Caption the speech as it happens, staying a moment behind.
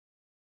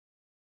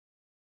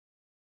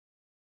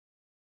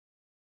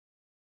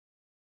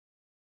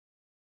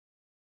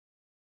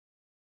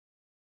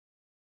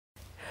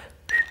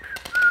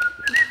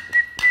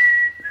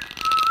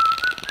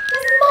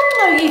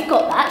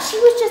got that. She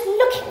was just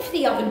looking for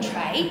the oven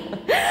tray.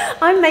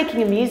 I'm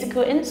making a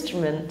musical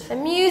instrument. A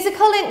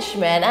musical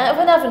instrument out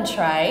of an oven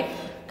tray?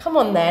 Come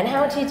on then,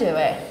 how do you do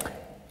it?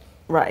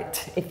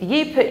 Right, if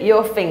you put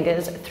your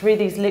fingers through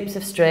these loops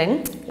of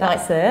string,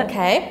 that's it.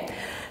 Okay.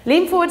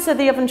 Lean forward so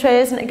the oven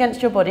tray isn't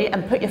against your body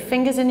and put your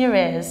fingers in your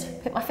ears.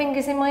 Put my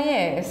fingers in my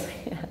ears?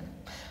 Yeah.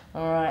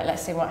 All right,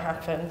 let's see what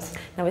happens.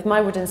 Now with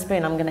my wooden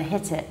spoon, I'm going to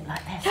hit it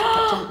like this.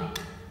 Gently.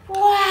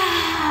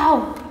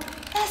 Wow,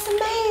 that's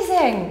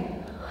amazing.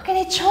 I can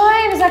hear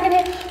chimes, I can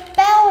hear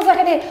bells, I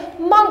can hear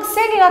monks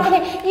singing, I can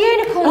hear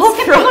unicorns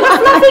skipping on a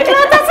fluffy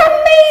cloud. That's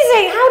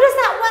amazing. How does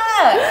that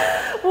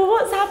work? Well,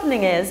 what's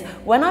happening is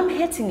when I'm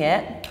hitting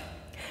it,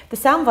 the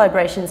sound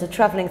vibrations are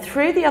travelling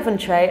through the oven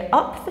tray,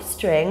 up the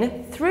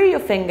string, through your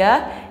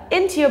finger,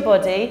 into your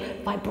body,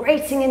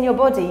 vibrating in your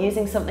body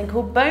using something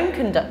called bone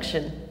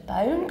conduction.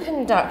 Bone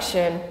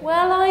conduction?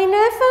 Well, I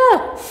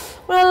never.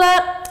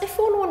 Well, if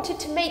one wanted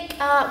to make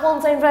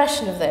one's own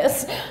version of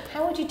this,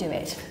 how would you do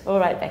it? All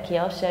right, Becky,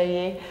 I'll show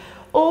you.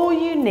 All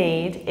you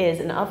need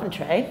is an oven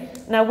tray.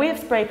 Now, we have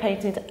spray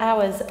painted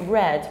ours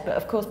red, but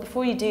of course,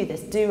 before you do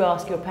this, do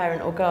ask your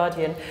parent or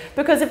guardian,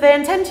 because if they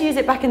intend to use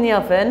it back in the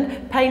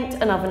oven, paint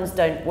and ovens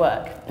don't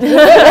work.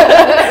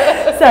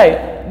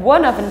 So,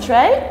 one oven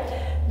tray,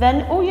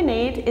 then all you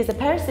need is a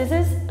pair of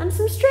scissors and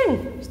some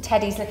string.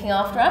 Teddy's looking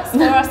after us,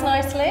 for us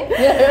nicely.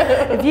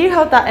 If you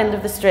hold that end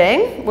of the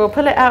string, we'll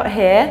pull it out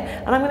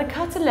here, and I'm going to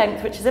cut a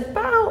length which is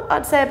about,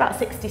 I'd say about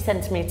 60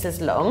 centimetres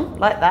long,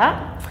 like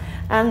that.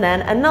 And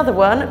then another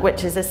one,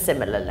 which is a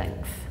similar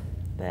length.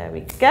 There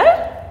we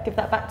go. Give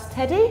that back to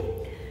Teddy.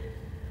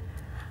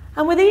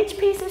 And with each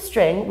piece of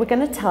string, we're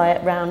going to tie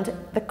it round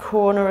the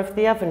corner of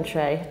the oven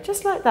tray,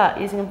 just like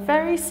that, using a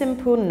very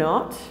simple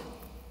knot.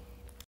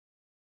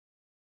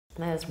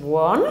 There's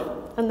one,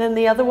 and then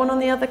the other one on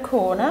the other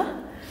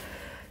corner,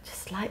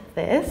 just like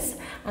this.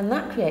 And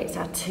that creates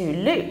our two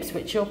loops,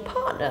 which your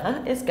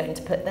partner is going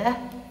to put their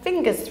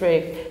fingers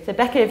through. So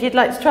Becky, if you'd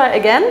like to try it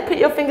again, put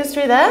your fingers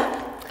through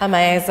there.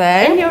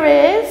 Amazing. In your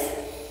ears.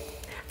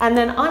 And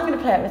then I'm going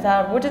to play it with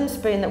our wooden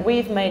spoon that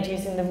we've made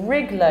using the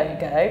Rig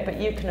logo,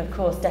 but you can of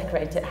course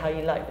decorate it how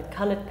you like with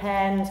coloured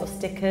pens or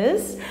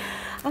stickers.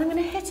 And I'm going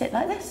to hit it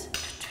like this.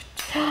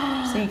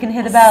 So you can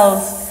hear the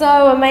bells.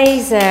 So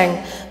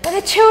amazing. But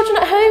the children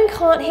at home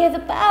can't hear the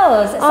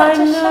bells. It's such a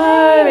shame.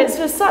 I know, it's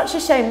just such a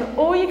shame.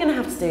 All you're going to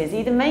have to do is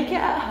either make it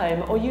at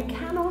home, or you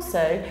can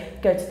also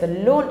go to the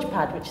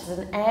Launchpad, which is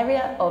an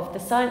area of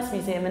the Science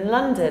Museum in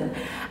London.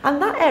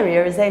 And that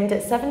area is aimed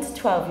at 7 to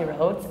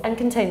 12-year-olds and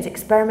contains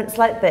experiments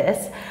like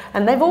this.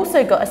 And they've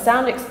also got a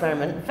sound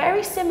experiment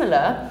very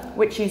similar,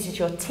 which uses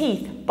your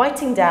teeth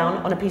biting down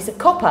on a piece of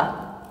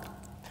copper.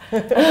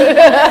 And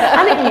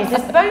it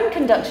uses bone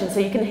conduction so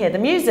you can hear the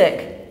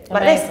music.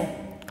 Like this.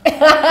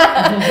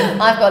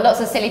 I've got lots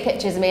of silly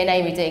pictures of me and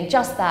Amy doing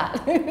just that.